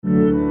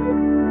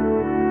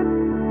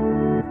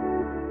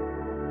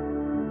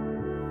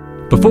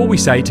Before we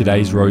say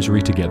today's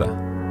rosary together,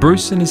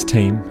 Bruce and his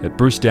team at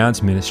Bruce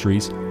Downs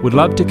Ministries would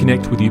love to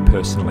connect with you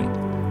personally.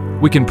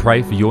 We can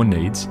pray for your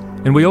needs,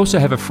 and we also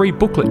have a free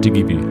booklet to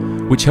give you,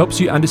 which helps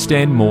you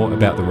understand more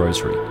about the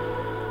rosary.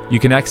 You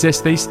can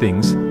access these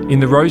things in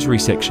the rosary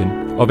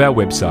section of our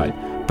website,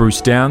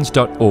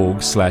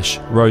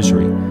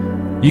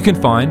 brucedowns.org/rosary. You can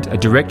find a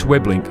direct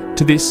web link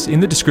to this in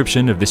the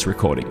description of this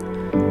recording.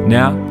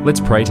 Now, let's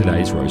pray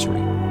today's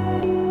rosary.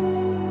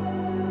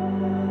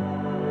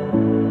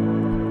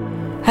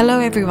 Hello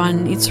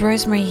everyone, it's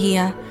Rosemary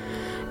here.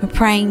 We're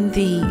praying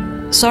the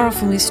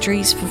Sorrowful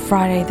Mysteries for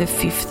Friday the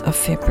 5th of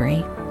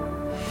February.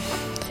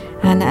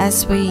 And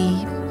as we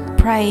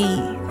pray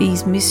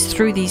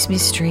through these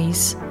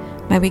mysteries,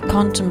 may we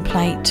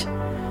contemplate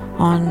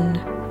on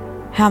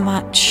how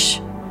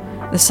much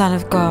the Son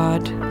of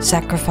God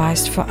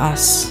sacrificed for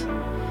us.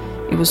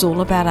 It was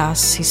all about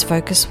us. His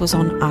focus was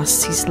on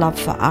us, his love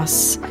for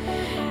us,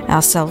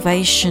 our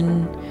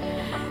salvation,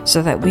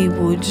 so that we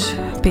would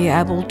be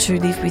able to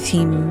live with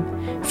him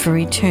for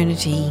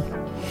eternity.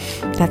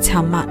 That's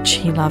how much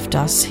he loved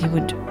us. He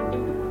would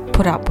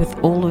put up with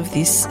all of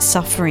this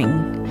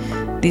suffering,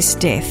 this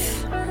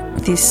death,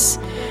 this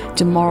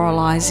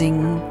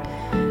demoralizing,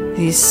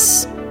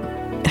 this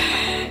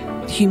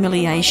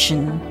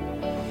humiliation,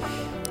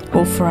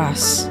 all for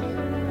us.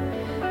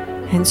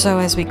 And so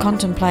as we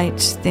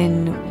contemplate,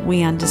 then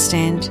we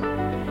understand,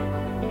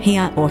 he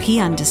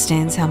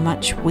understands how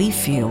much we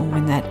feel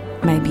when that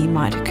maybe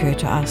might occur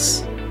to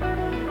us,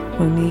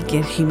 when we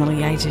get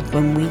humiliated,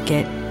 when we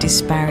get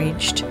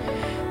disparaged,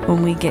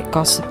 when we get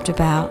gossiped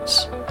about.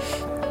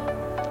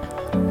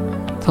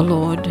 The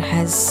Lord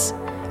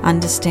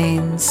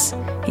understands,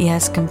 he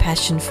has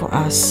compassion for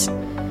us,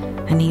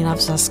 and he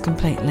loves us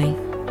completely.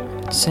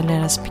 So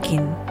let us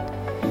begin.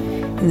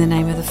 In the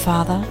name of the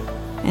Father,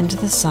 and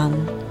of the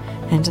Son,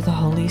 and of the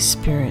Holy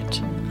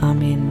Spirit.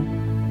 Amen.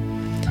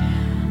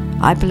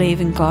 I believe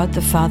in God,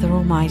 the Father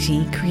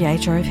Almighty,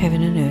 creator of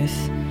heaven and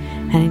earth,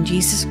 and in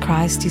Jesus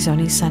Christ, his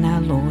only Son,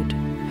 our Lord,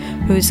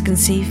 who is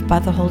conceived by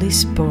the Holy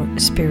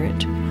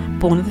Spirit,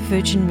 born of the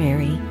Virgin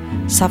Mary,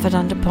 suffered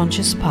under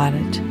Pontius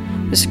Pilate,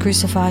 was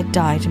crucified,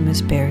 died, and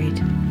was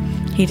buried.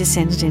 He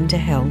descended into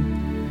hell.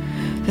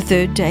 The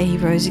third day he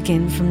rose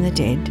again from the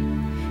dead.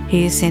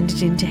 He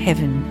ascended into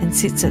heaven and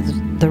sits at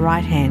the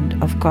right hand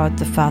of God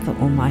the Father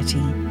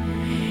Almighty.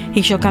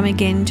 He shall come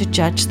again to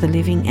judge the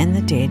living and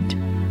the dead.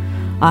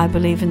 I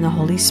believe in the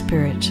Holy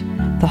Spirit,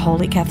 the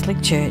Holy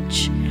Catholic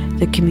Church,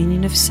 the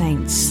communion of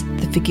saints,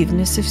 the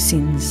forgiveness of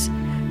sins,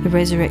 the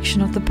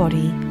resurrection of the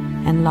body,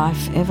 and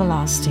life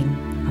everlasting.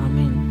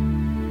 Amen.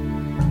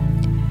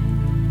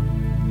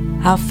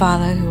 Our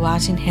Father, who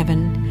art in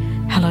heaven,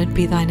 hallowed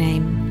be thy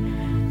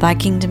name. Thy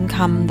kingdom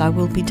come, thy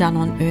will be done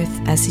on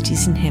earth as it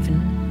is in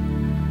heaven.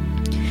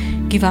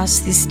 Give us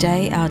this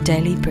day our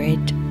daily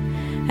bread,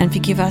 and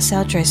forgive us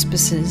our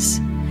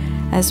trespasses,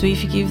 as we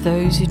forgive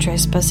those who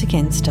trespass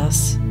against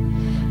us.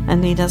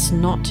 And lead us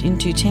not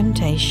into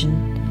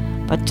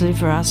temptation, but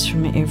deliver us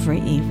from every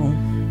evil.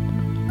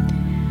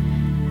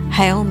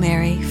 Hail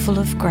Mary, full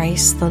of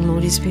grace, the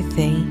Lord is with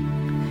thee.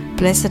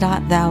 Blessed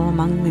art thou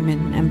among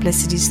women, and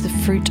blessed is the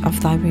fruit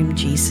of thy womb,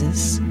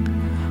 Jesus.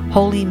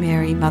 Holy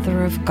Mary,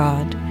 Mother of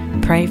God,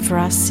 pray for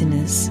us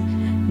sinners,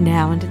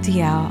 now and at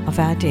the hour of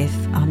our death.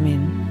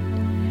 Amen.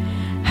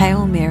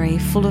 Hail Mary,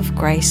 full of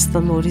grace, the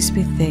Lord is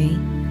with thee.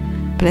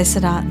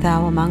 Blessed art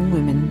thou among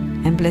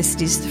women, and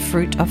blessed is the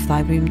fruit of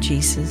thy womb,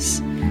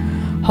 Jesus.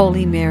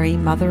 Holy Mary,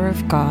 Mother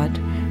of God,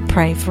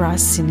 pray for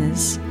us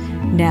sinners,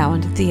 now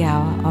and at the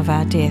hour of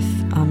our death.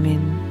 Amen.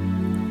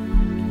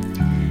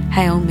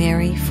 Hail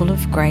Mary, full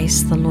of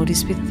grace, the Lord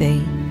is with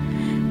thee.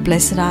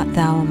 Blessed art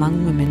thou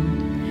among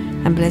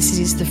women, and blessed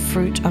is the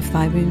fruit of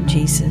thy womb,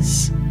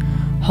 Jesus.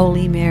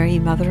 Holy Mary,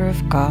 Mother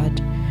of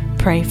God,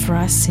 pray for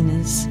us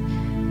sinners,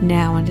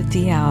 now and at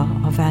the hour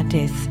of our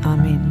death.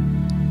 Amen.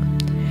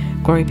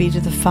 Glory be to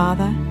the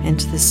Father, and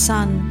to the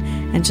Son,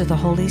 and to the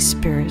Holy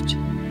Spirit,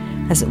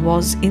 as it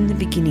was in the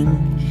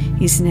beginning,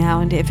 is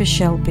now, and ever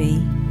shall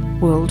be,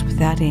 world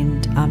without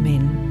end.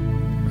 Amen.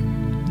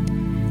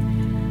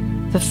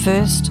 The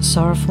first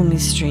sorrowful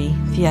mystery,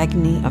 the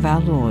agony of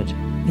our Lord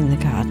in the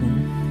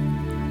garden.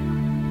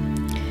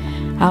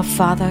 Our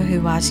Father,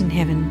 who art in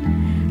heaven,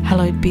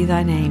 hallowed be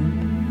thy name.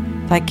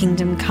 Thy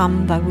kingdom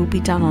come, thy will be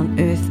done on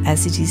earth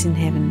as it is in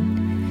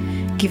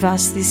heaven. Give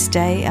us this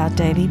day our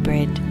daily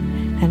bread,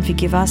 and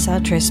forgive us our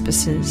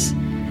trespasses,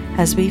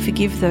 as we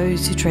forgive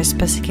those who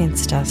trespass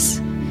against us.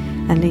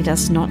 And lead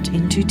us not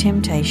into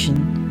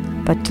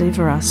temptation, but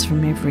deliver us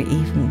from every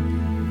evil.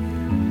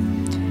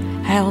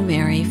 Hail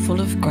Mary,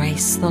 full of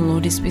grace, the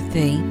Lord is with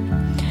thee.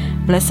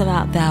 Blessed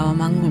art thou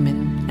among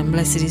women, and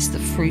blessed is the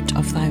fruit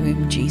of thy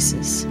womb,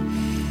 Jesus.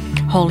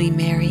 Holy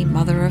Mary,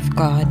 Mother of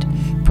God,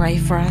 pray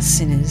for us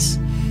sinners,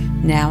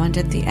 now and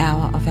at the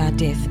hour of our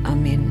death.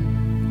 Amen.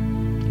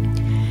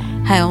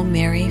 Hail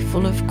Mary,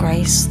 full of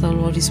grace, the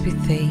Lord is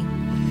with thee.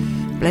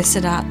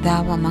 Blessed art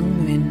thou among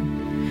women,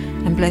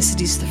 and blessed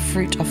is the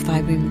fruit of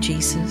thy womb,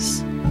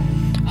 Jesus.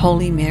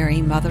 Holy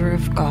Mary, Mother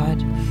of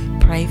God,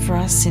 pray for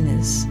us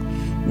sinners,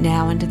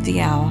 now and at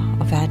the hour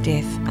of our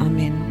death.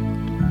 Amen.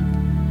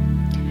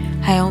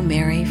 Hail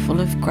Mary, full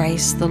of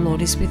grace, the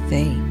Lord is with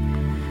thee.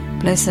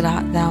 Blessed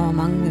art thou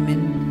among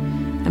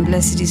women, and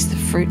blessed is the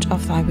fruit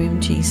of thy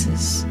womb,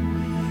 Jesus.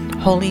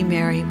 Holy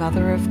Mary,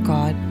 Mother of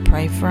God,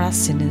 pray for us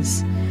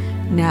sinners,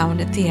 now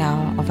and at the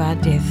hour of our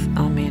death.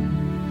 Amen.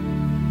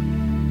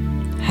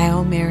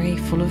 Hail Mary,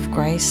 full of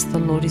grace, the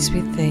Lord is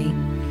with thee.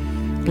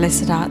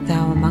 Blessed art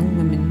thou among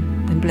women,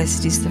 and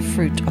blessed is the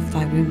fruit of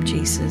thy womb,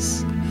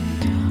 Jesus.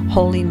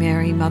 Holy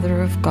Mary,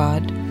 Mother of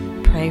God,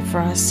 pray for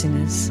us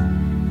sinners,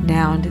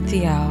 now and at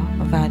the hour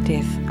of our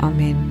death.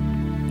 Amen.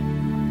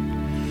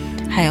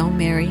 Hail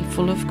Mary,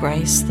 full of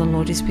grace, the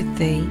Lord is with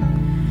thee.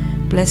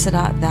 Blessed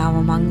art thou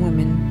among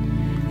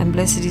women, and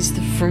blessed is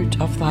the fruit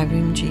of thy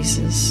womb,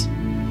 Jesus.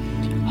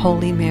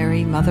 Holy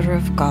Mary, Mother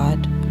of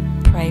God,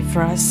 pray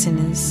for us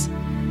sinners,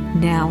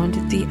 now and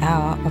at the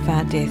hour of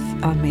our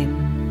death.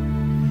 Amen.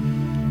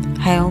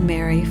 Hail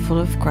Mary, full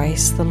of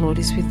grace, the Lord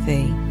is with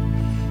thee.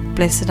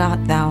 Blessed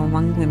art thou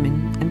among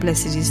women, and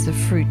blessed is the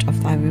fruit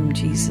of thy womb,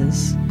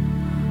 Jesus.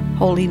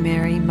 Holy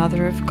Mary,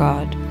 Mother of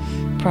God,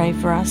 pray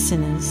for us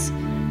sinners,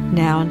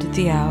 now and at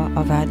the hour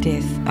of our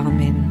death.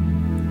 Amen.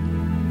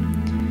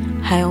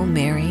 Hail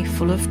Mary,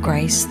 full of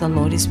grace, the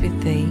Lord is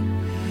with thee.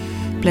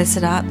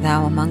 Blessed art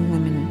thou among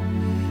women,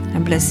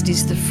 and blessed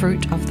is the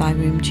fruit of thy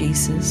womb,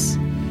 Jesus.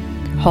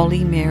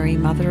 Holy Mary,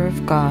 Mother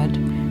of God,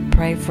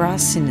 pray for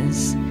us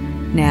sinners,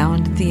 now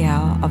and at the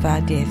hour of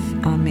our death.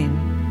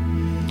 Amen.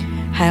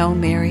 Hail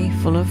Mary,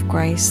 full of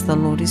grace, the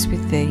Lord is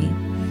with thee.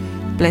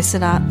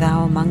 Blessed art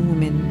thou among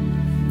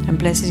women, and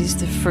blessed is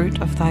the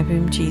fruit of thy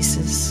womb,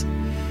 Jesus.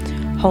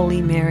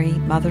 Holy Mary,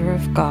 Mother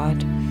of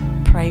God,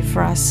 pray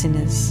for us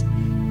sinners,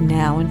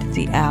 now and at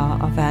the hour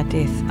of our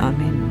death.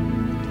 Amen.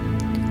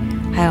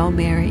 Hail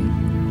Mary,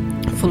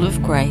 full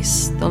of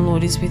grace, the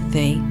Lord is with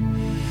thee.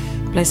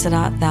 Blessed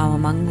art thou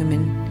among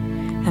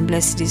women, and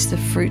blessed is the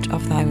fruit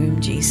of thy womb,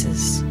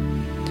 Jesus.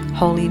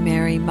 Holy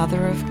Mary,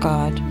 Mother of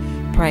God,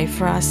 pray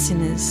for us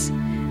sinners,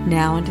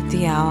 now and at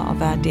the hour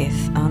of our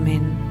death.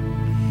 Amen.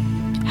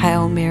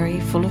 Hail Mary,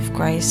 full of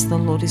grace, the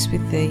Lord is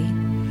with thee.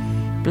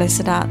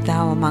 Blessed art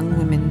thou among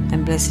women,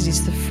 and blessed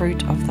is the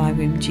fruit of thy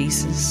womb,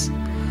 Jesus.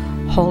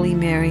 Holy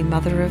Mary,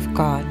 Mother of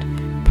God,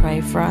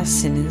 pray for us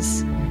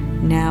sinners,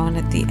 now and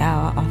at the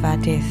hour of our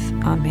death.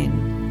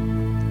 Amen.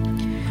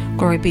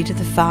 Glory be to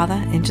the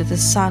Father, and to the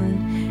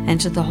Son, and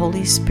to the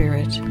Holy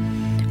Spirit,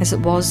 as it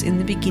was in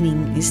the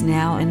beginning, is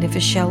now, and ever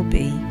shall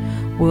be,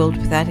 world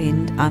without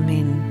end.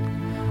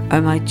 Amen.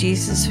 O my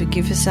Jesus,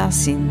 forgive us our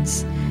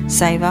sins,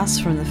 save us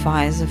from the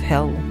fires of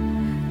hell,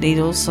 lead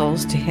all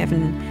souls to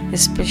heaven,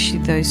 especially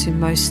those who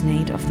most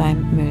need of thy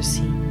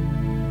mercy.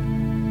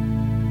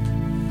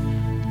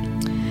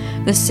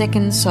 The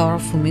second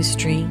sorrowful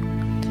mystery,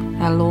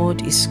 our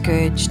Lord is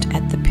scourged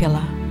at the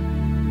pillar.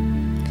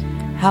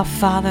 Our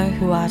Father,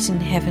 who art in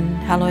heaven,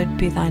 hallowed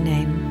be thy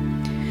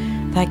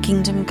name. Thy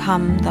kingdom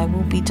come, thy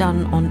will be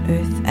done on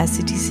earth as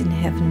it is in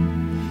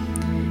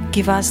heaven.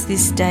 Give us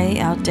this day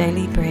our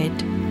daily bread,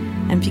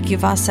 and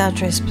forgive us our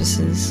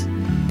trespasses,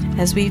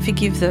 as we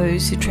forgive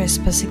those who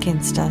trespass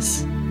against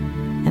us.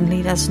 And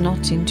lead us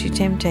not into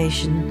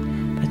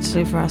temptation, but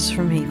deliver us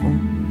from evil.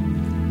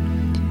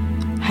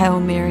 Hail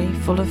Mary,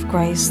 full of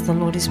grace, the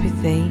Lord is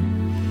with thee.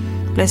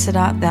 Blessed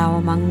art thou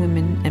among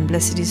women, and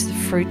blessed is the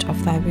fruit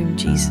of thy womb,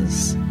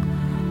 Jesus.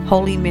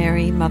 Holy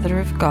Mary, Mother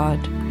of God,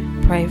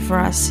 pray for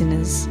us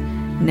sinners,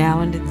 now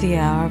and at the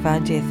hour of our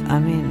death.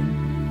 Amen.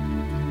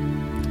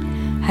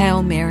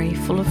 Hail Mary,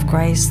 full of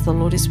grace, the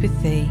Lord is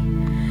with thee.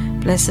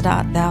 Blessed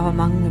art thou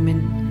among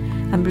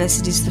women, and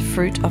blessed is the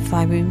fruit of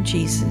thy womb,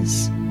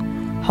 Jesus.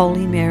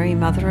 Holy Mary,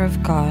 Mother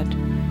of God,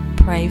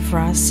 pray for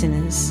us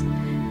sinners,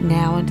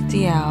 now and at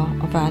the hour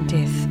of our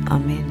death.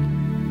 Amen.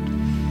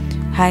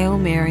 Hail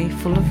Mary,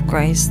 full of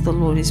grace, the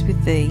Lord is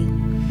with thee.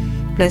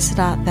 Blessed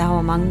art thou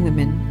among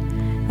women,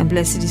 and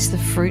blessed is the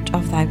fruit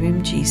of thy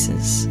womb,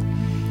 Jesus.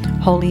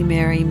 Holy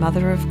Mary,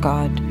 Mother of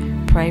God,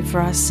 pray for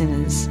us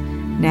sinners,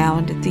 now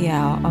and at the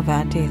hour of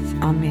our death.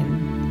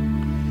 Amen.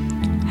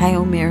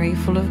 Hail Mary,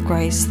 full of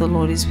grace, the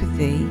Lord is with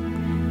thee.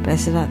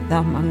 Blessed art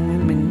thou among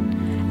women,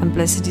 and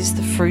blessed is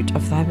the fruit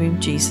of thy womb,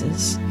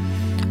 Jesus.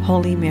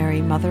 Holy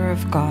Mary, Mother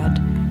of God,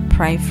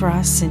 pray for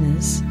us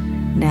sinners,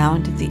 now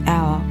and at the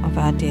hour of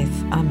our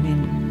death.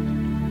 Amen.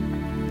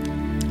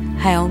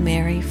 Hail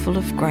Mary, full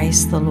of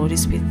grace, the Lord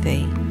is with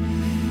thee.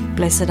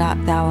 Blessed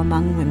art thou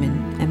among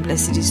women, and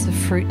blessed is the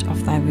fruit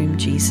of thy womb,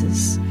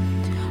 Jesus.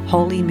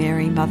 Holy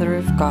Mary, Mother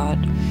of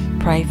God,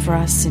 pray for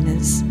us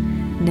sinners,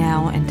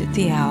 now and at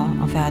the hour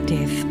of our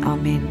death.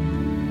 Amen.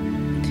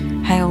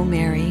 Hail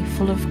Mary,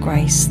 full of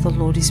grace, the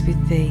Lord is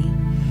with thee.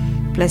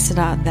 Blessed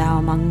art thou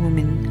among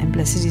women, and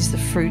blessed is the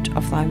fruit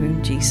of thy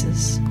womb,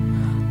 Jesus.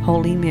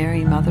 Holy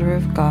Mary, Mother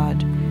of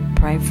God,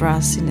 pray for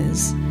us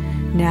sinners,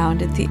 now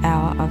and at the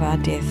hour of our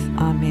death.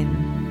 Amen.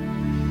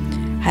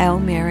 Hail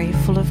Mary,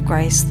 full of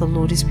grace, the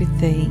Lord is with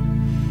thee.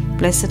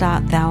 Blessed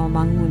art thou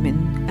among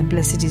women, and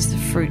blessed is the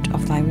fruit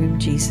of thy womb,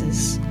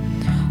 Jesus.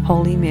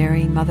 Holy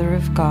Mary, Mother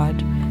of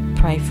God,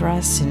 pray for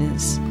us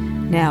sinners,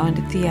 now and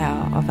at the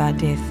hour of our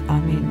death.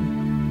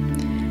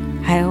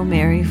 Amen. Hail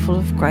Mary, full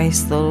of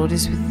grace, the Lord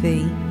is with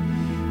thee.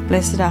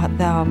 Blessed art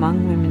thou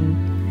among women,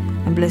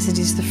 and blessed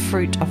is the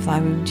fruit of thy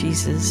womb,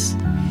 Jesus.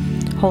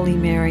 Holy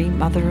Mary,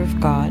 Mother of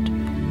God,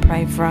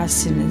 pray for us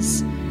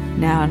sinners,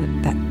 now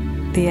and at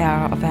the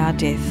hour of our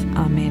death.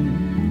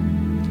 Amen.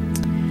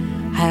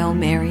 Hail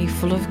Mary,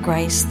 full of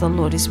grace, the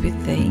Lord is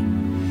with thee.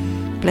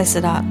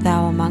 Blessed art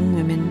thou among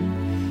women,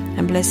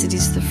 and blessed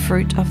is the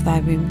fruit of thy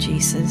womb,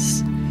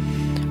 Jesus.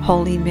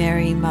 Holy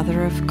Mary,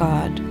 Mother of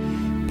God,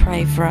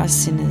 pray for us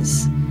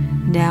sinners,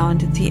 now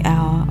and at the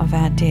hour of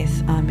our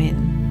death.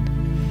 Amen.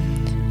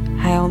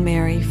 Hail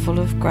Mary, full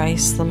of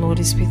grace, the Lord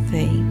is with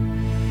thee.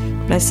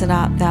 Blessed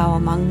art thou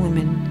among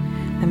women,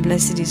 and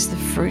blessed is the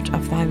fruit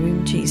of thy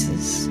womb,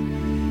 Jesus.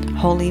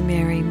 Holy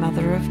Mary,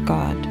 Mother of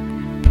God,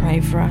 pray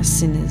for us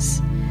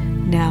sinners,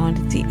 now and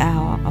at the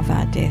hour of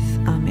our death.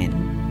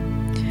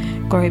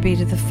 Amen. Glory be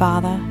to the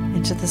Father,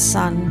 and to the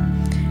Son,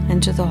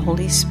 and to the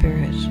Holy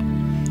Spirit,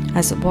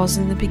 as it was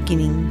in the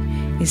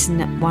beginning, is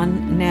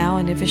one now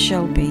and ever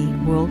shall be,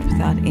 world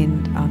without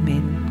end.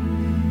 Amen.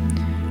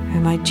 O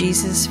my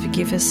Jesus,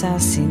 forgive us our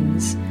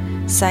sins,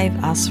 save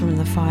us from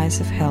the fires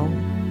of hell,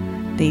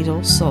 lead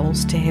all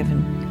souls to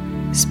heaven,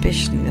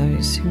 especially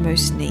those who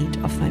most need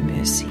of thy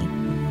mercy.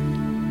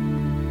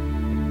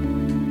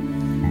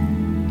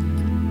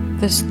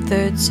 The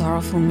third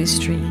sorrowful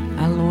mystery,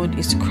 our Lord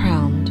is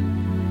crowned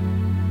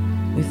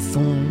with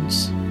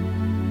thorns.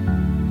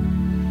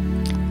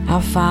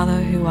 Our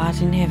Father, who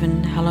art in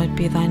heaven, hallowed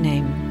be thy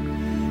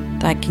name.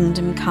 Thy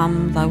kingdom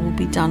come, thy will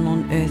be done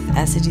on earth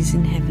as it is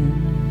in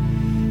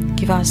heaven.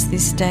 Give us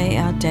this day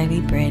our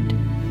daily bread,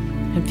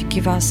 and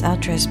forgive us our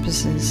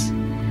trespasses,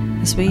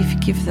 as we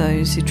forgive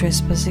those who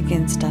trespass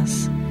against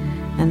us.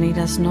 And lead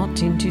us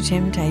not into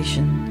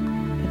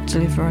temptation, but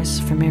deliver us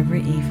from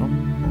every evil.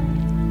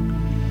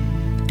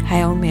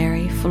 Hail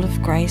Mary, full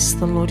of grace,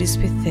 the Lord is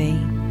with thee.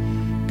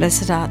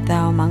 Blessed art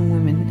thou among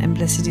women, and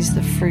blessed is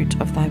the fruit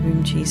of thy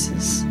womb,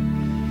 Jesus.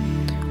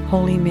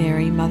 Holy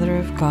Mary, Mother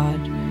of God,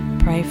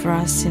 pray for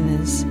us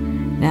sinners,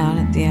 now and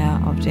at the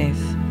hour of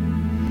death.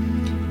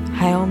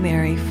 Hail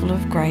Mary, full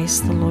of grace,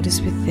 the Lord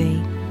is with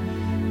thee.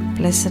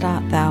 Blessed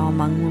art thou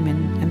among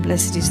women, and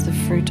blessed is the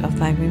fruit of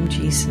thy womb,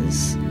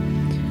 Jesus.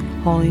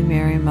 Holy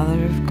Mary,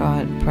 Mother of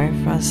God, pray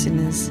for us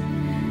sinners,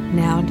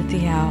 now and at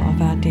the hour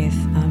of our death.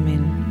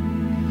 Amen.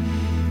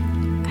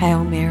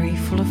 Hail Mary,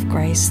 full of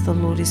grace, the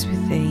Lord is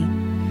with thee.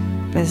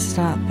 Blessed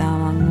art thou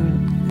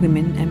among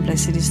women, and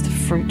blessed is the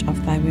fruit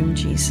of thy womb,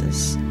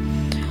 Jesus.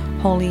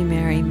 Holy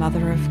Mary,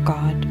 Mother of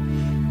God,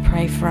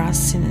 pray for us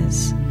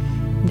sinners,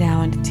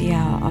 now and at the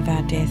hour of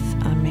our death.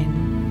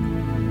 Amen.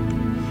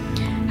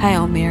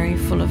 Hail Mary,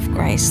 full of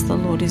grace, the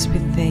Lord is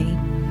with thee.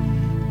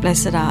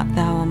 Blessed art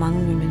thou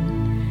among women,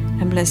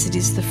 and blessed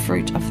is the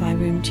fruit of thy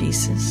womb,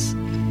 Jesus.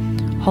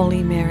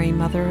 Holy Mary,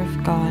 Mother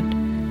of God,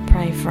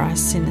 pray for us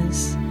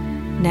sinners,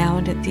 now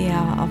and at the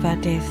hour of our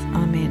death.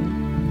 Amen.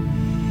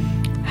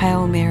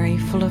 Hail Mary,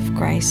 full of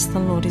grace, the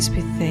Lord is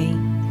with thee.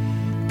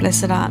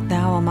 Blessed art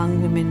thou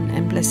among women,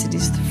 and blessed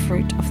is the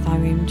fruit of thy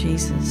womb,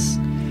 Jesus.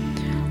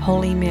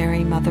 Holy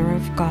Mary, Mother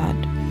of God,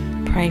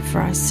 pray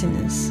for us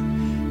sinners,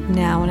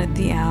 now and at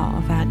the hour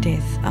of our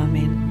death.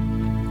 Amen.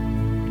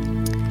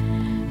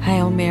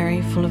 Hail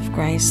Mary, full of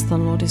grace, the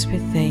Lord is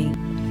with thee.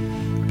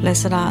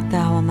 Blessed art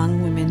thou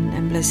among women,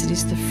 and blessed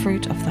is the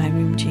fruit of thy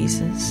womb,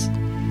 Jesus.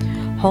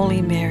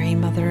 Holy Mary,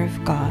 Mother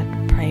of God,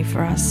 pray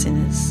for us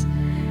sinners,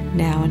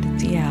 now and at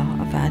the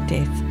hour of our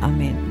death.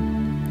 Amen.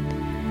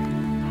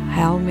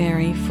 Hail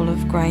Mary, full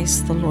of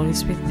grace, the Lord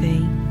is with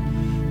thee.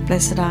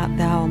 Blessed art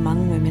thou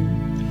among women,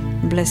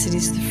 and blessed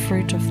is the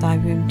fruit of thy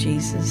womb,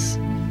 Jesus.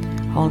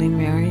 Holy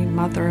Mary,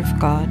 Mother of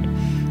God,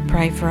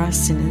 pray for us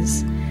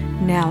sinners,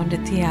 now and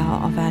at the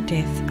hour of our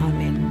death.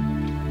 Amen.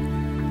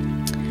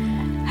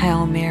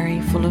 Hail Mary,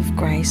 full of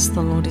grace,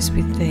 the Lord is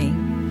with thee.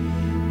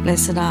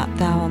 Blessed art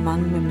thou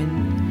among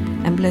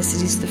women, and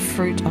blessed is the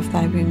fruit of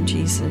thy womb,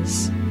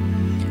 Jesus.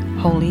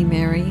 Holy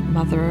Mary,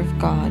 Mother of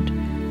God,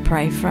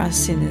 pray for us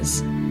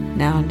sinners,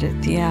 now and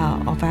at the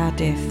hour of our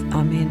death.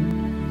 Amen.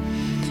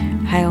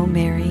 Hail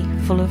Mary,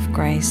 full of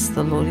grace,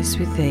 the Lord is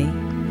with thee.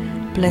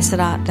 Blessed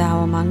art thou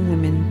among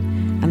women,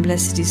 and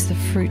blessed is the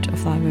fruit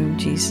of thy womb,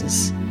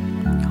 Jesus.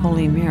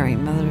 Holy Mary,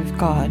 Mother of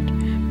God,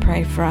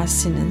 pray for us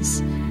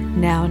sinners,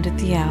 now and at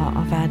the hour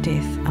of our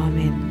death.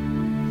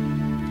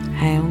 Amen.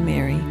 Hail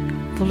Mary,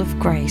 full of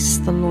grace,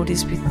 the Lord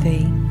is with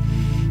thee.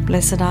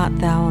 Blessed art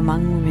thou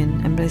among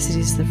women, and blessed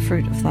is the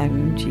fruit of thy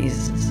womb,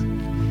 Jesus.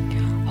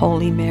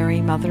 Holy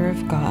Mary, Mother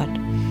of God,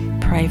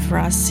 pray for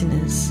us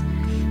sinners,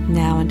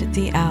 now and at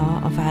the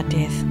hour of our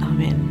death.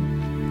 Amen.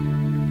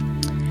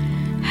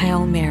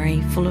 Hail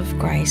Mary, full of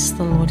grace,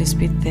 the Lord is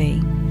with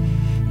thee.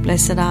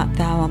 Blessed art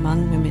thou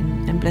among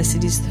women, and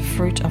blessed is the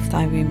fruit of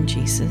thy womb,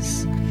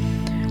 Jesus.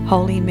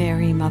 Holy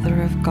Mary,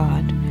 Mother of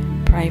God,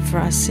 pray for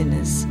us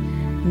sinners,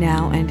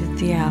 now and at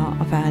the hour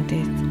of our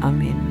death.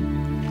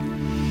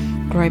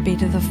 Amen. Glory be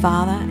to the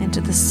Father, and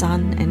to the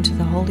Son, and to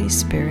the Holy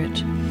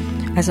Spirit,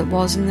 as it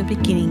was in the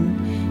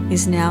beginning,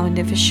 is now, and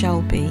ever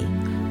shall be,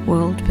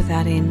 world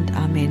without end.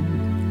 Amen.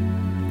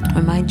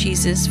 O my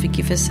Jesus,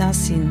 forgive us our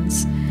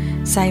sins,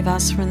 save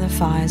us from the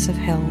fires of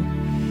hell.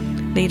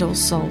 Lead all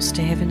souls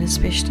to heaven,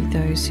 especially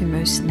those who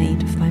most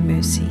need of thy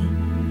mercy.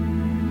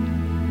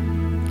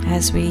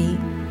 As we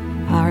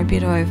are a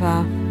bit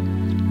over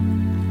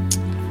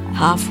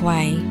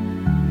halfway,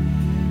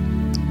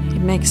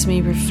 it makes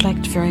me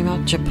reflect very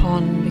much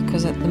upon,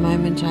 because at the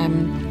moment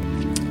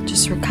I'm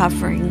just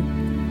recovering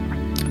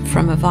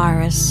from a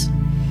virus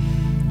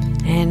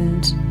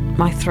and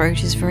my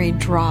throat is very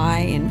dry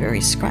and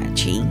very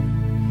scratchy.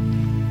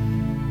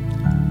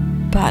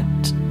 But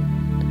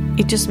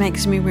it just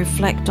makes me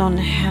reflect on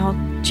how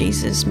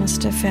Jesus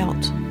must have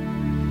felt.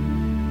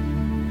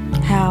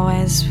 How,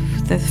 as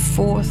the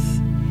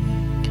fourth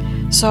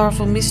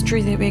sorrowful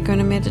mystery that we're going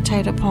to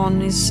meditate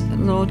upon is the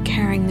Lord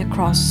carrying the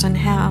cross, and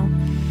how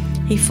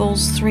he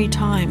falls 3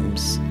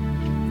 times.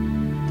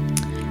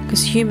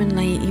 Because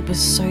humanly it was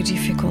so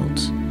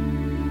difficult,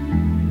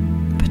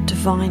 but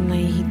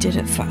divinely he did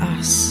it for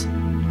us.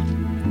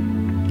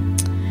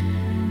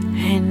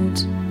 And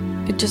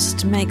it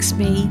just makes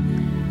me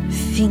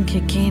think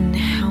again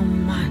how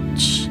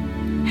much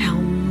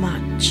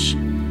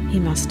he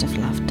must have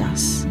loved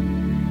us,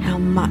 how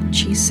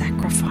much he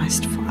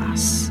sacrificed for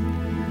us.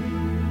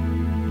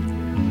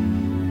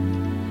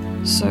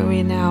 So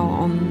we're now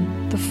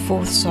on the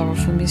 4th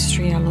sorrowful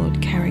mystery. Our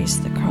Lord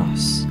carries the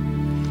cross.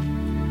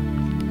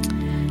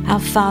 Our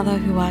Father,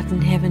 who art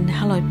in heaven,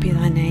 hallowed be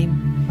thy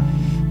name.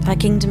 Thy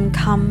kingdom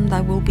come,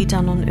 thy will be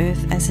done on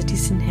earth as it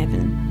is in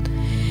heaven.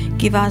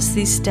 Give us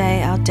this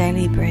day our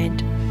daily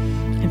bread,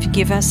 and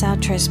forgive us our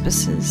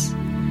trespasses,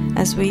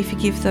 as we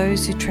forgive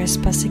those who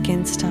trespass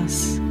against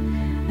us.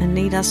 And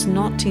lead us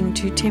not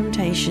into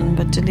temptation,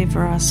 but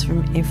deliver us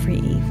from every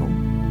evil.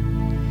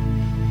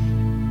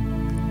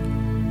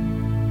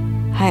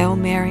 Hail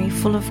Mary,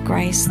 full of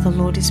grace, the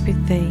Lord is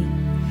with thee.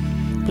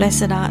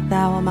 Blessed art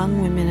thou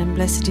among women, and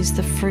blessed is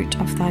the fruit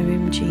of thy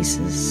womb,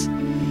 Jesus.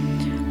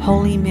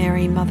 Holy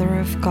Mary, Mother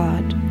of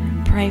God,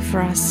 pray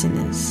for us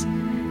sinners,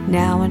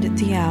 now and at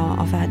the hour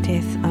of our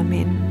death.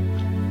 Amen.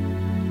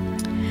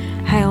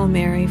 Hail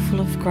Mary, full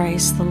of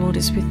grace, the Lord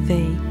is with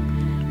thee.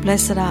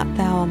 Blessed art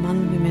thou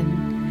among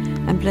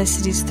women, and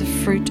blessed is the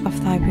fruit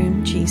of thy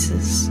womb,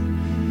 Jesus.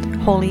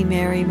 Holy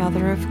Mary,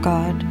 Mother of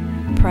God,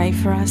 pray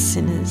for us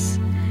sinners,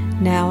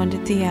 now and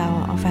at the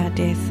hour of our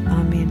death.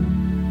 Amen.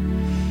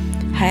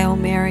 Hail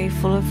Mary,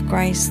 full of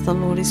grace, the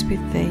Lord is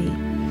with thee.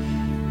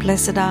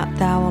 Blessed art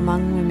thou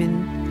among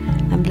women,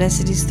 and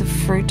blessed is the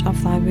fruit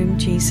of thy womb,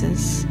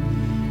 Jesus.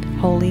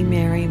 Holy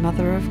Mary,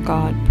 Mother of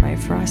God, pray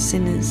for us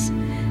sinners,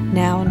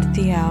 now and at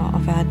the hour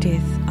of our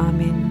death.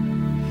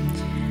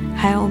 Amen.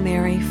 Hail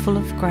Mary, full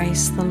of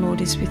grace, the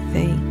Lord is with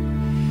thee.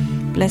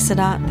 Blessed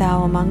art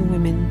thou among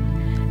women,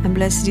 and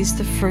blessed is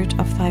the fruit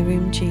of thy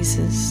womb,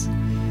 Jesus.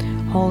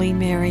 Holy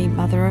Mary,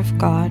 Mother of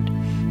God,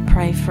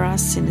 pray for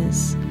us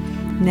sinners,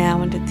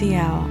 now and at the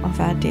hour of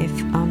our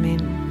death. Amen.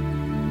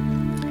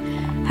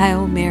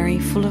 Hail Mary,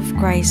 full of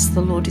grace,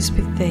 the Lord is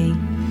with thee.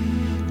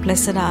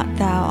 Blessed art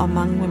thou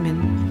among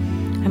women,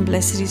 and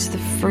blessed is the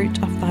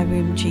fruit of thy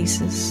womb,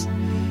 Jesus.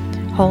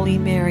 Holy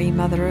Mary,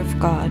 Mother of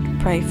God,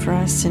 pray for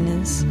us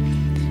sinners,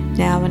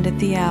 now and at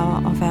the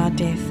hour of our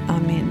death.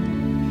 Amen.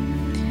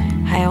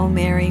 Hail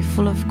Mary,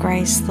 full of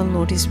grace, the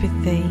Lord is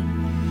with thee.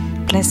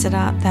 Blessed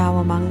art thou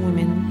among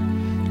women,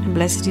 and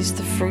blessed is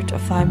the fruit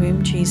of thy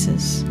womb,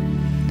 Jesus.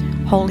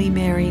 Holy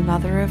Mary,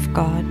 Mother of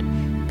God,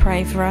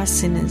 pray for us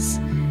sinners,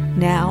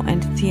 now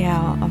and at the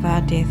hour of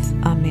our death.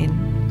 Amen.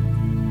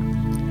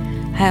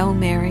 Hail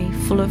Mary,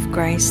 full of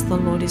grace, the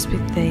Lord is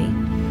with thee.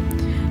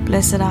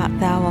 Blessed art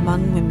thou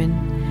among women,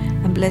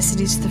 and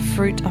blessed is the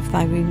fruit of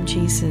thy womb,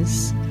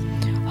 Jesus.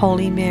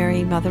 Holy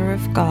Mary, Mother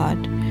of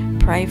God,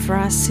 pray for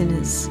us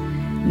sinners,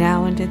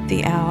 now and at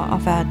the hour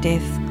of our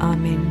death.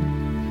 Amen.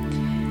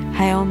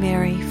 Hail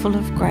Mary, full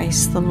of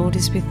grace, the Lord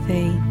is with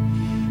thee.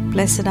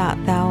 Blessed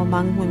art thou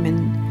among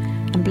women,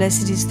 and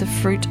blessed is the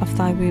fruit of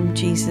thy womb,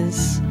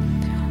 Jesus.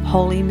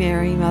 Holy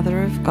Mary,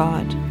 Mother of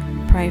God,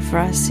 pray for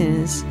us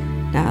sinners,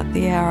 now at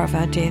the hour of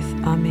our death.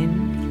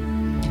 Amen.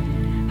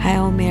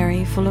 Hail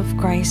Mary, full of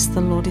grace,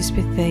 the Lord is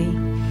with thee.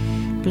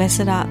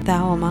 Blessed art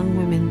thou among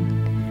women,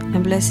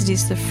 and blessed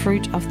is the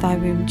fruit of thy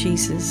womb,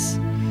 Jesus.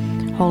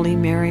 Holy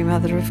Mary,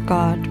 Mother of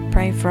God,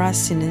 pray for us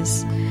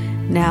sinners,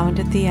 now and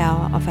at the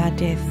hour of our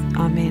death.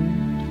 Amen.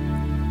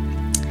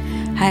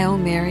 Hail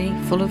Mary,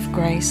 full of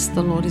grace,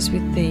 the Lord is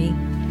with thee.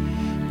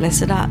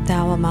 Blessed art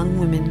thou among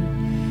women,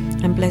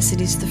 and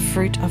blessed is the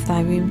fruit of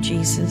thy womb,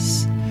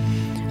 Jesus.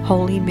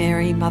 Holy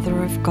Mary,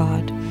 Mother of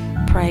God,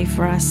 pray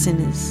for us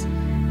sinners,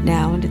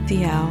 now and at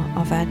the hour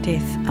of our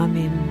death.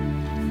 Amen.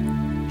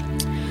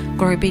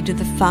 Glory be to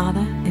the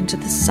Father, and to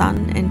the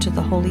Son, and to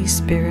the Holy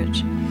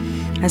Spirit,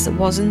 as it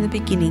was in the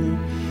beginning,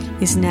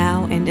 is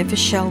now, and ever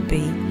shall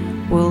be,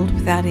 world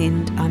without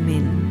end.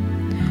 Amen.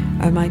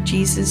 O my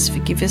Jesus,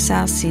 forgive us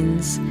our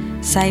sins,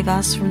 save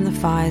us from the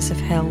fires of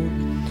hell.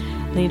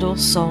 Lead all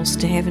souls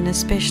to heaven,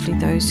 especially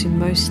those who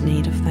most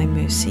need of thy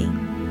mercy.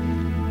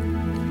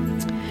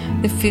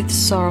 The fifth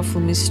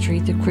sorrowful mystery,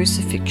 the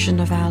crucifixion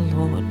of our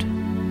Lord.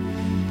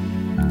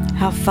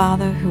 Our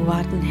Father, who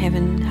art in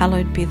heaven,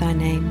 hallowed be thy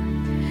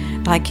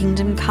name. Thy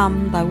kingdom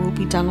come, thy will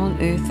be done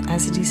on earth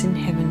as it is in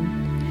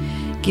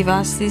heaven. Give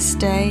us this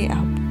day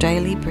our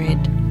daily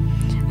bread,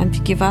 and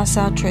forgive us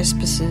our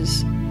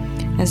trespasses,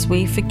 as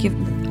we forgive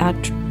our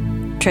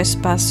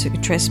trespass who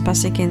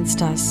trespass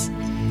against us.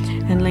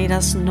 And lead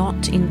us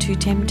not into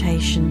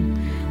temptation,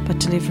 but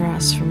deliver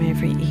us from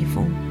every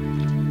evil.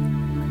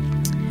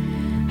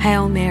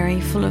 Hail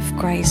Mary, full of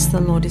grace, the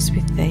Lord is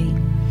with thee.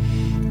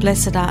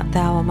 Blessed art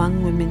thou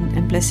among women,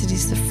 and blessed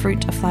is the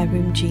fruit of thy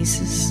womb,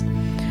 Jesus.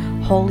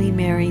 Holy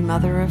Mary,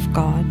 Mother of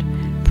God,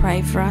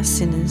 pray for us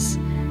sinners,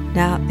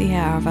 now at the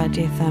hour of our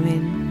death.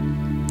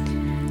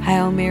 Amen.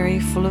 Hail Mary,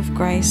 full of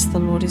grace, the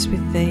Lord is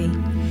with thee.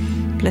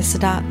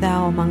 Blessed art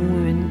thou among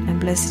women, and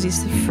blessed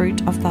is the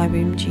fruit of thy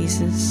womb,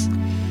 Jesus.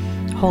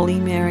 Holy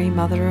Mary,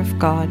 Mother of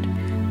God,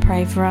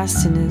 pray for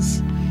us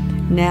sinners,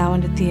 now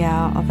and at the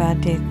hour of our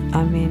death.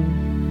 Amen.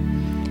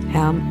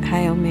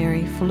 Hail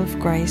Mary, full of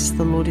grace,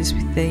 the Lord is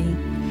with thee.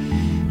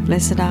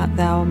 Blessed art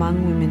thou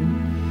among women,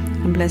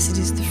 and blessed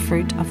is the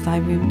fruit of thy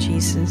womb,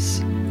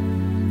 Jesus.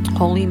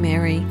 Holy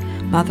Mary,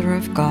 Mother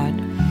of God,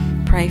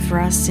 pray for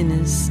us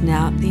sinners,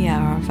 now at the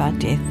hour of our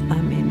death.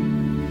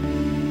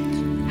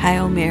 Amen.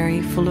 Hail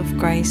Mary, full of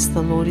grace,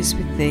 the Lord is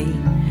with thee.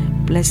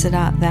 Blessed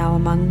art thou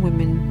among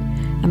women,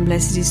 and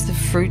blessed is the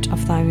fruit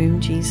of thy womb,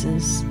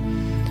 Jesus.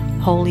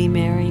 Holy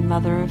Mary,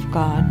 Mother of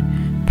God,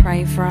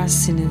 pray for us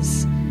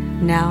sinners,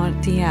 now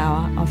at the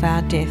hour of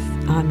our death.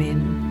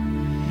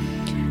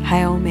 Amen.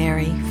 Hail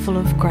Mary, full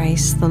of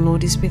grace, the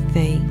Lord is with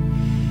thee.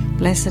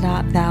 Blessed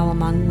art thou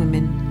among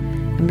women,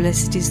 and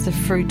blessed is the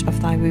fruit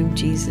of thy womb,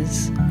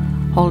 Jesus.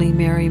 Holy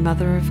Mary,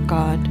 Mother of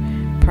God,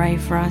 pray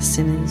for us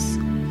sinners,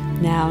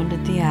 now and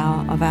at the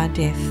hour of our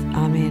death.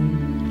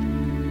 Amen.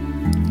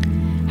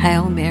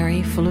 Hail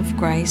Mary, full of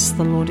grace,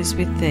 the Lord is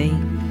with thee.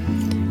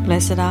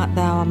 Blessed art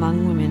thou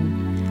among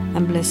women,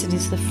 and blessed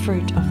is the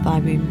fruit of thy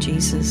womb,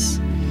 Jesus.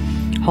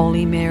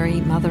 Holy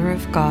Mary, Mother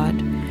of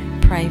God,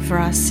 pray for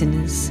us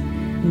sinners,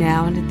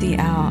 now and at the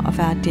hour of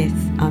our death.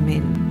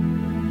 Amen.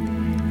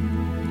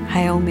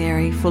 Hail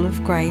Mary, full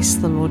of grace,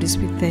 the Lord is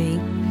with thee.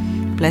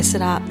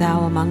 Blessed art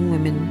thou among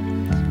women,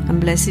 and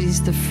blessed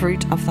is the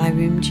fruit of thy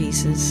womb,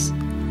 Jesus.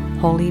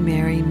 Holy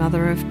Mary,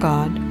 Mother of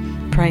God,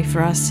 pray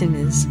for us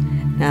sinners,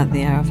 now at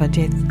the hour of our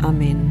death.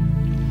 Amen.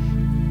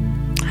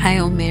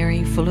 Hail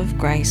Mary, full of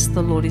grace,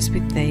 the Lord is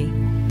with thee.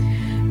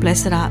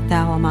 Blessed art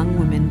thou among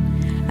women,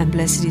 and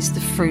blessed is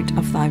the fruit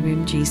of thy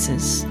womb,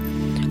 Jesus.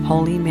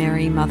 Holy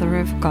Mary, Mother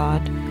of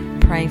God,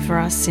 pray for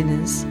us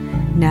sinners,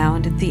 now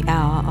and at the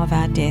hour of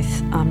our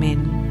death.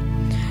 Amen.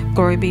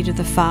 Glory be to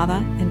the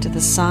Father, and to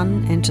the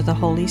Son, and to the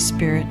Holy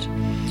Spirit,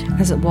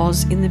 as it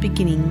was in the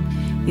beginning,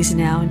 is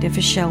now, and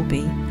ever shall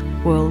be,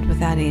 world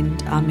without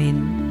end.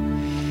 Amen.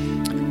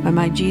 O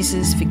my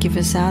Jesus, forgive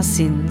us our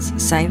sins,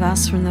 save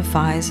us from the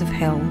fires of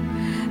hell,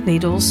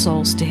 lead all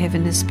souls to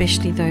heaven,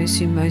 especially those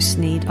who most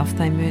need of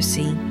thy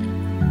mercy.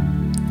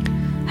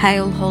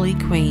 Hail, Holy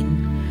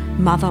Queen,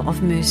 Mother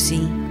of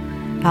mercy,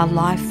 our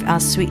life, our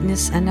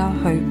sweetness, and our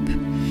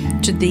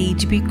hope. To thee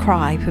do we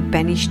cry, poor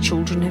banished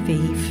children of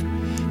Eve.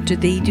 To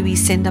thee do we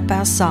send up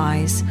our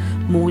sighs,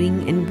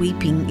 mourning and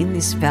weeping in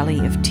this valley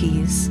of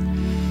tears.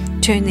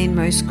 Turn then,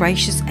 most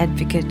gracious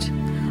Advocate,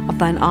 of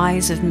thine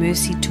eyes of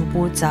mercy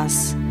towards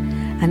us,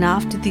 and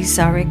after this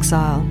our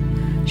exile,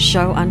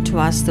 show unto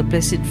us the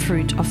blessed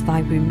fruit of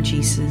thy womb,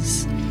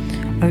 Jesus.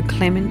 O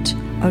clement,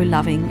 O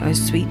loving, O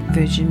sweet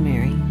Virgin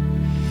Mary,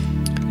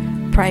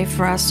 pray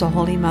for us, O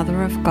Holy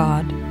Mother of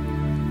God,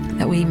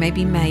 that we may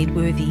be made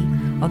worthy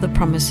of the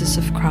promises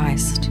of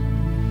Christ.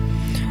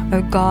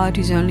 O God,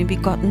 whose only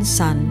begotten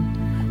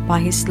Son, by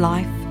his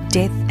life,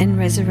 death, and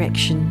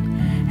resurrection,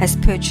 has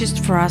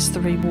purchased for us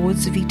the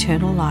rewards of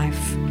eternal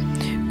life,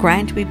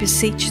 grant, we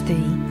beseech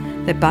thee,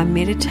 that by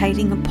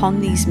meditating upon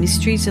these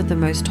mysteries of the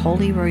most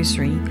holy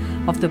Rosary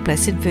of the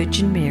Blessed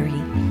Virgin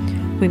Mary,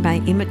 we may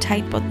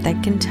imitate what they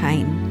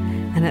contain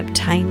and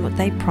obtain what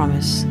they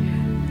promise,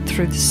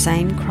 through the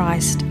same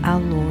Christ our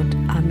Lord.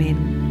 Amen.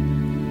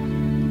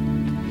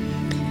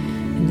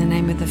 In the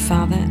name of the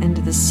Father, and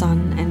of the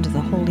Son, and of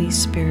the Holy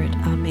Spirit.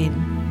 Amen.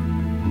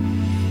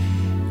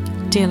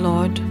 Dear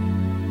Lord,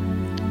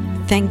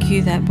 thank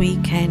you that we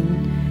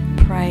can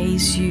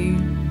praise you,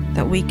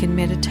 that we can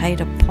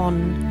meditate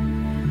upon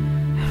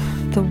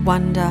the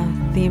wonder,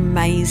 the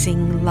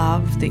amazing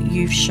love that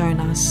you've shown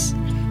us.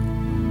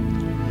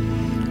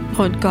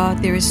 Lord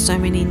God, there is so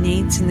many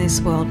needs in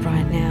this world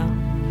right now.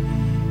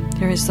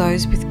 There is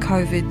those with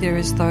COVID, there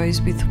is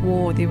those with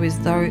war, there is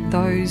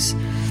those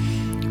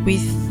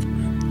with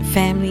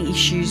family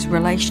issues,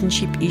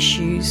 relationship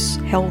issues,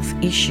 health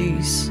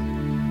issues.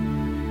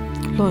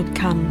 Lord,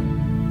 come.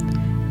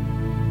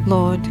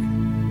 Lord,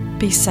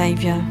 be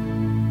Saviour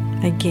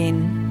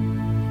again.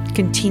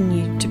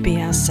 Continue to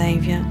be our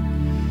Saviour.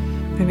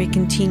 May we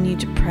continue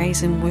to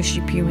praise and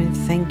worship you and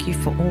thank you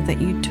for all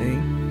that you do.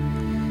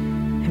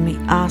 And we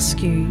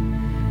ask you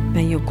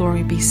May your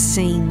glory be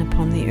seen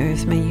upon the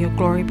earth. May your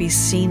glory be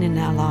seen in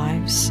our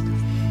lives.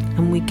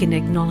 And we can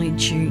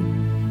acknowledge you,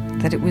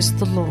 that it was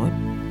the Lord,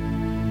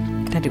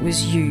 that it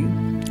was you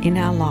in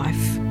our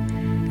life.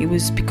 It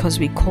was because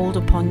we called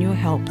upon your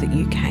help that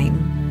you came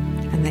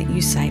and that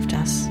you saved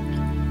us.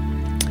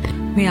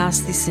 We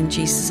ask this in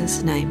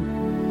Jesus' name.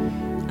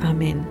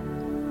 Amen.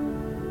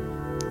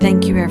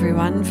 Thank you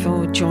everyone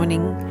for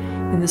joining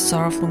in the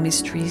Sorrowful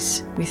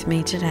Mysteries with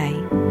me today.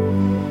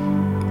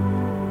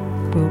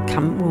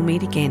 We'll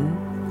meet again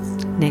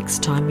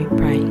next time we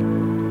pray.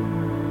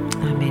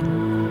 Amen.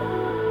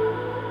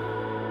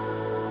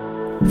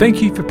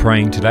 Thank you for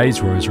praying today's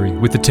rosary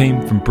with the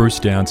team from Bruce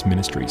Downs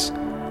Ministries.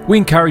 We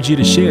encourage you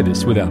to share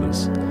this with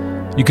others.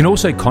 You can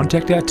also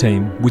contact our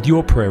team with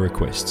your prayer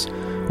requests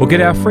or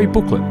get our free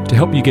booklet to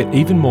help you get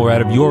even more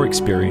out of your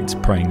experience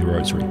praying the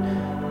rosary.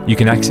 You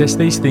can access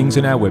these things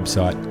on our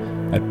website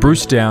at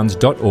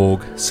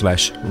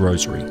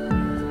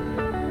brucedowns.org/rosary.